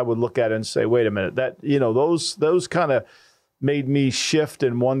ones that I would look at and say, wait a minute, that, those kind of made me shift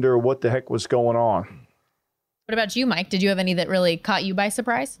and wonder what the heck was going on. What about you, Mike? Did you have any that really caught you by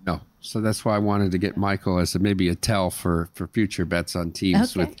surprise? No. So that's why I wanted to get Michael as maybe a tell for future bets on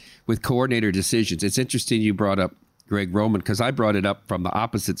teams with coordinator decisions. It's interesting you brought up Greg Roman because I brought it up from the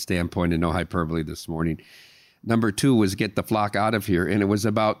opposite standpoint and no hyperbole this morning. Number two was get the flock out of here. And it was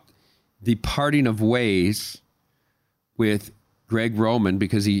about the parting of ways with Greg Roman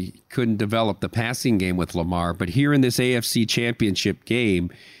because he couldn't develop the passing game with Lamar. But here in this AFC Championship game,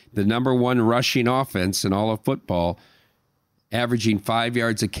 the number one rushing offense in all of football, averaging 5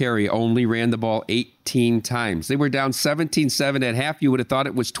 yards a carry, only ran the ball 18 times. They were down 17-7 at half. You would have thought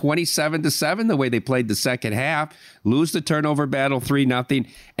it was 27-7 the way they played the second half. Lose the turnover battle 3-0.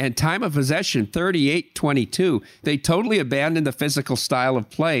 And time of possession 38-22. They totally abandoned the physical style of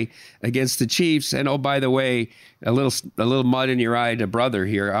play against the Chiefs. And oh, by the way, a little mud in your eye to brother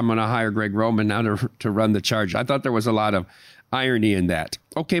here. I'm going to hire Greg Roman now to run the Chargers. I thought there was a lot of irony in that.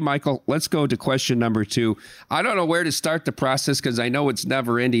 Okay, Michael, let's go to question number 2. I don't know where to start the process because I know it's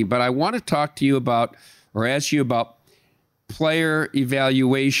never ending, but I want to talk to you about or ask you about player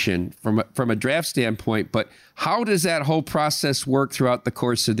evaluation from a draft standpoint, but how does that whole process work throughout the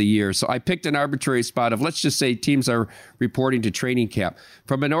course of the year? So I picked an arbitrary spot of, let's just say teams are reporting to training camp.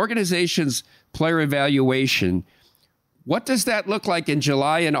 From an organization's player evaluation, what does that look like in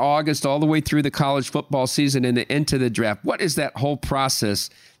July and August all the way through the college football season and into the draft? What is that whole process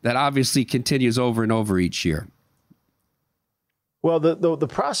that obviously continues over and over each year? Well, the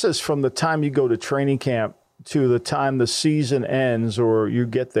process from the time you go to training camp to the time the season ends or you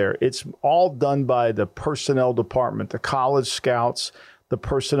get there, it's all done by the personnel department, the college scouts, the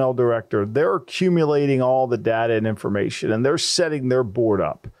personnel director. They're accumulating all the data and information, and they're setting their board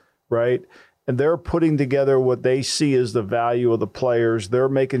up, right? And they're putting together what they see as the value of the players. They're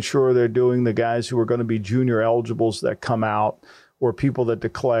making sure they're doing the guys who are going to be junior eligibles that come out or people that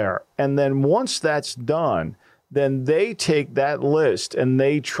declare. And then once that's done, then they take that list and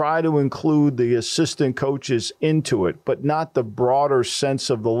they try to include the assistant coaches into it, but not the broader sense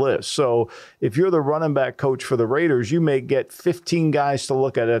of the list. So if you're the running back coach for the Raiders, you may get 15 guys to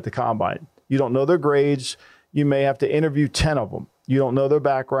look at the combine. You don't know their grades. You may have to interview 10 of them. You don't know their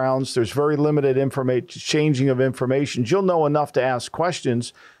backgrounds. There's very limited changing of information. You'll know enough to ask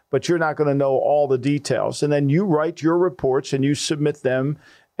questions, but you're not going to know all the details. And then you write your reports and you submit them.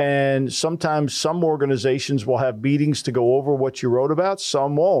 And sometimes some organizations will have meetings to go over what you wrote about.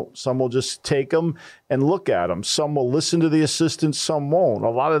 Some won't. Some will just take them and look at them. Some will listen to the assistants. Some won't. A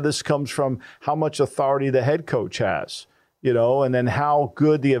lot of this comes from how much authority the head coach has, and then how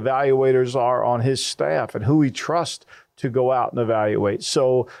good the evaluators are on his staff and who he trusts to go out and evaluate.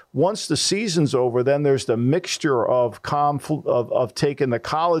 So once the season's over, then there's the mixture of taking the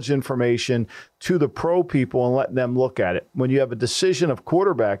college information to the pro people and letting them look at it. When you have a decision of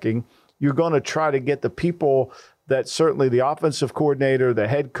quarterbacking, you're going to try to get the people that certainly the offensive coordinator, the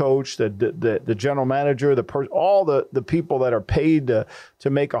head coach, the general manager, all the people that are paid to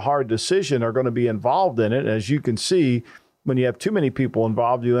make a hard decision are going to be involved in it. As you can see, when you have too many people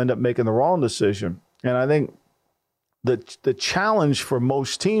involved, you end up making the wrong decision. And I think the challenge for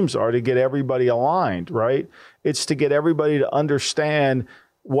most teams are to get everybody aligned, right? It's to get everybody to understand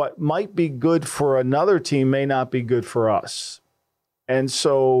what might be good for another team may not be good for us. And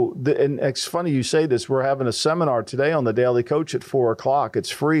so, and it's funny you say this, we're having a seminar today on the Daily Coach at 4:00.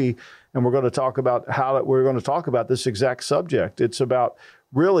 It's free. And we're going to talk about this exact subject. It's about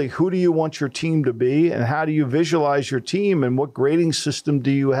really, who do you want your team to be and how do you visualize your team and what grading system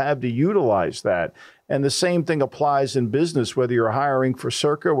do you have to utilize that? And the same thing applies in business, whether you're hiring for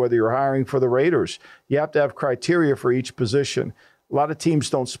Circa, whether you're hiring for the Raiders. You have to have criteria for each position. A lot of teams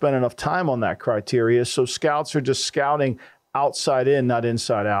don't spend enough time on that criteria, so scouts are just scouting outside in, not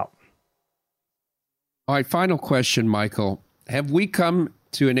inside out. All right, final question, Michael. Have we come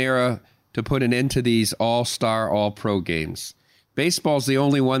to an era to put an end to these all-star, all-pro games? Baseball's the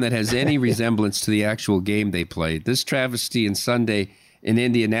only one that has any resemblance to the actual game they played. This travesty in Sunday in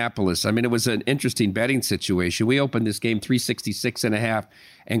Indianapolis, I mean, it was an interesting betting situation. We opened this game 366.5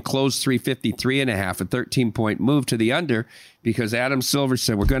 and closed 353.5, a 13-point move to the under because Adam Silver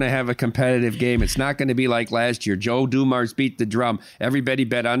said, we're going to have a competitive game. It's not going to be like last year. Joe Dumars beat the drum. Everybody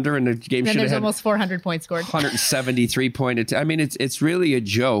bet under, and the game should have had almost 400 points scored. 173 points. I mean, it's really a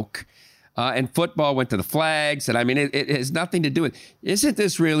joke. And football went to the flags. And I mean, it has nothing to do with, isn't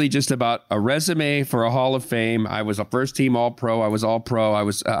this really just about a resume for a Hall of Fame? I was a first team All-Pro. I was All-Pro. I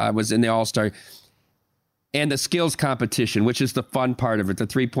was in the All-Star. And the skills competition, which is the fun part of it, the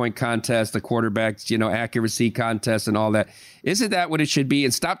 3-point contest, the quarterback's, accuracy contest and all that. Isn't that what it should be?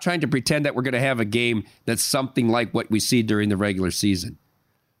 And stop trying to pretend that we're going to have a game that's something like what we see during the regular season.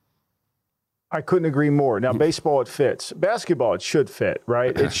 I couldn't agree more. Now, baseball, it fits. Basketball, it should fit,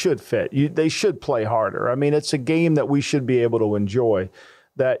 right? It should fit. They should play harder. I mean, it's a game that we should be able to enjoy.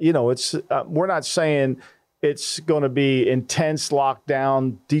 That, it's we're not saying it's going to be intense,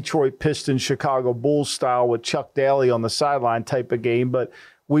 lockdown, Detroit Pistons, Chicago Bulls style with Chuck Daly on the sideline type of game, but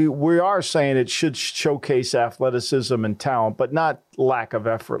we are saying it should showcase athleticism and talent, but not lack of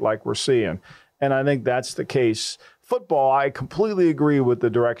effort like we're seeing. And I think that's the case. Football, I completely agree with the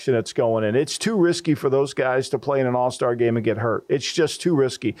direction it's going in. It's too risky for those guys to play in an all-star game and get hurt. It's just too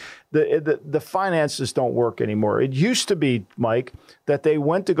risky. The finances don't work anymore. It used to be, Mike, that they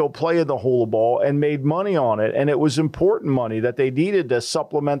went to go play in the hula ball and made money on it, and it was important money that they needed to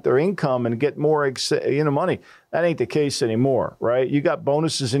supplement their income and get more money. That ain't the case anymore, right? You got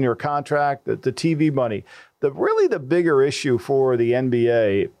bonuses in your contract, the TV money. The bigger issue for the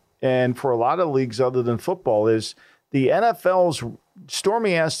NBA and for a lot of leagues other than football is the NFL's.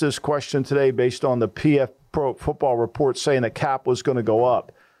 Stormy asked this question today based on the PF Pro Football Report saying the cap was going to go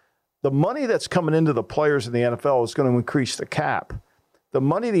up. The money that's coming into the players in the NFL is going to increase the cap. The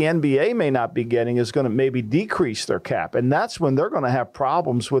money the NBA may not be getting is going to maybe decrease their cap. And that's when they're going to have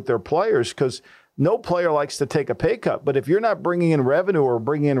problems with their players, because no player likes to take a pay cut. But if you're not bringing in revenue or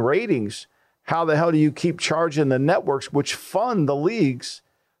bringing in ratings, how the hell do you keep charging the networks, which fund the leagues,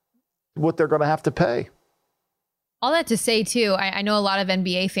 what they're going to have to pay? All that to say, too, I know a lot of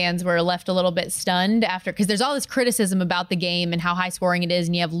NBA fans were left a little bit stunned after, because there's all this criticism about the game and how high scoring it is.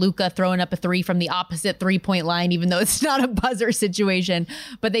 And you have Luka throwing up a three from the opposite 3-point line, even though it's not a buzzer situation.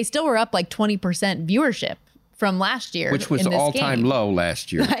 But they still were up like 20% viewership from last year, which was all-time low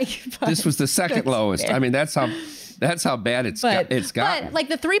last year. This was the second lowest. Fair. I mean, that's how bad it's gotten. But like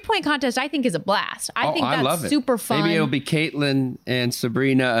the 3-point contest, I think is a blast. I think that's love it. super fun. Maybe it'll be Caitlin and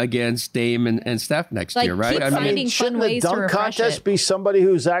Sabrina against Dame and Steph next year, right? Keep finding fun ways to refresh it. Shouldn't the dunk contest be somebody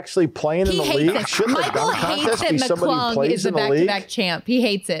who's actually playing in the league? Shouldn't the dunk contest be somebody who plays in the league? Michael hates that McClung is the back-to-back champ. He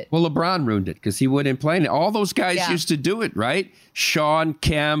hates it. Well, LeBron ruined it because he wouldn't play it. All those guys used to do it, right? Sean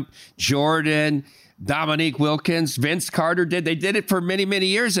Kemp, Jordan, Dominique Wilkins, Vince Carter did. They did it for many, many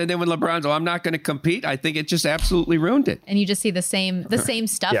years. And then when LeBron's, I'm not going to compete, I think it just absolutely ruined it. And you just see the same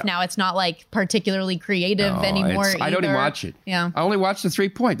stuff now. It's not like particularly creative anymore. I don't even watch it. Yeah. I only watched the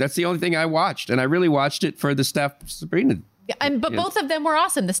 3-point. That's the only thing I watched. And I really watched it for the Steph Sabrina. But both of them were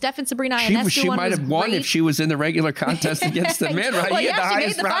awesome. The Steph and Sabrina Ionescu She might have won if she was in the regular contest against the men, right? Well, she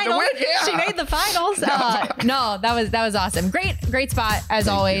made the finals. She made the finals. No, that was awesome. Great spot as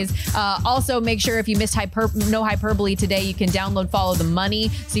always. Also, make sure if you missed No Hyperbole today, you can download Follow the Money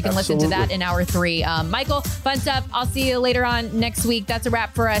so you can listen to that in hour 3. Michael, fun stuff. I'll see you later on next week. That's a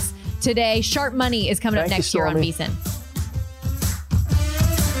wrap for us today. Sharp Money is coming up next year on VSiN.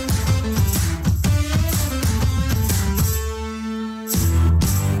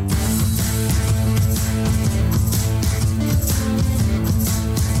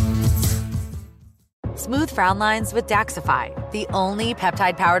 Smooth frown lines with Daxify, the only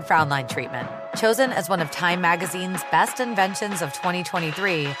peptide-powered frown line treatment. Chosen as one of Time Magazine's best inventions of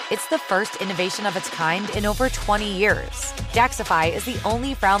 2023, it's the first innovation of its kind in over 20 years. Daxify is the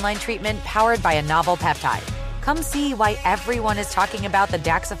only frown line treatment powered by a novel peptide. Come see why everyone is talking about the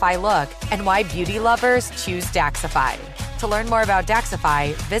Daxify look and why beauty lovers choose Daxify. To learn more about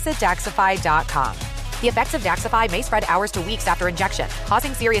Daxify, visit Daxify.com. The effects of Daxify may spread hours to weeks after injection,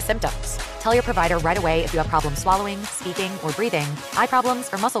 causing serious symptoms. Tell your provider right away if you have problems swallowing, speaking, or breathing, eye problems,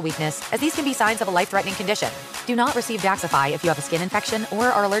 or muscle weakness, as these can be signs of a life-threatening condition. Do not receive Daxify if you have a skin infection or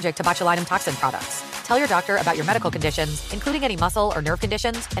are allergic to botulinum toxin products. Tell your doctor about your medical conditions, including any muscle or nerve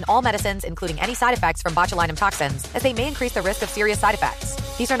conditions, and all medicines, including any side effects from botulinum toxins, as they may increase the risk of serious side effects.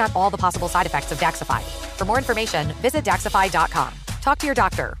 These are not all the possible side effects of Daxify. For more information, visit Daxify.com. Talk to your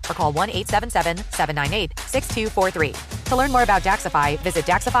doctor or call 1-877-798-6243. To learn more about Daxify, visit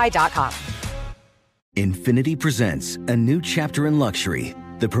Daxify.com. Infinity presents a new chapter in luxury,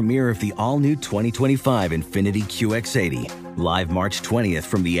 the premiere of the all-new 2025 Infinity QX80, live March 20th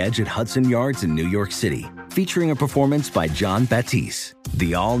from the Edge at Hudson Yards in New York City, featuring a performance by John Batiste.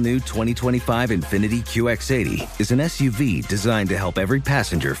 The all-new 2025 Infinity QX80 is an SUV designed to help every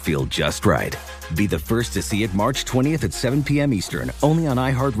passenger feel just right. Be the first to see it March 20th at 7 p.m. Eastern, only on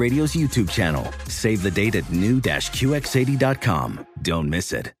iHeartRadio's YouTube channel. Save the date at new-QX80.com. Don't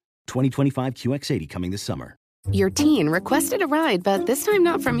miss it. 2025 QX80 coming this summer. Your teen requested a ride, but this time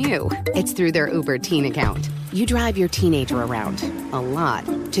not from you. It's through their Uber teen account. You drive your teenager around, a lot.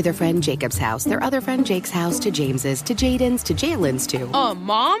 To their friend Jacob's house, their other friend Jake's house, to James's, to Jaden's, to Jalen's, to...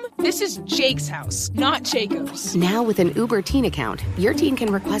 Mom? This is Jake's house, not Jacob's. Now with an Uber teen account, your teen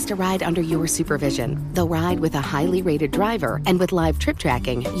can request a ride under your supervision. They'll ride with a highly rated driver, and with live trip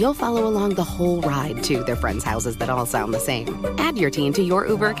tracking, you'll follow along the whole ride to their friends' houses that all sound the same. Add your teen to your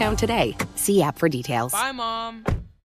Uber account today. See app for details. Bye, Mom.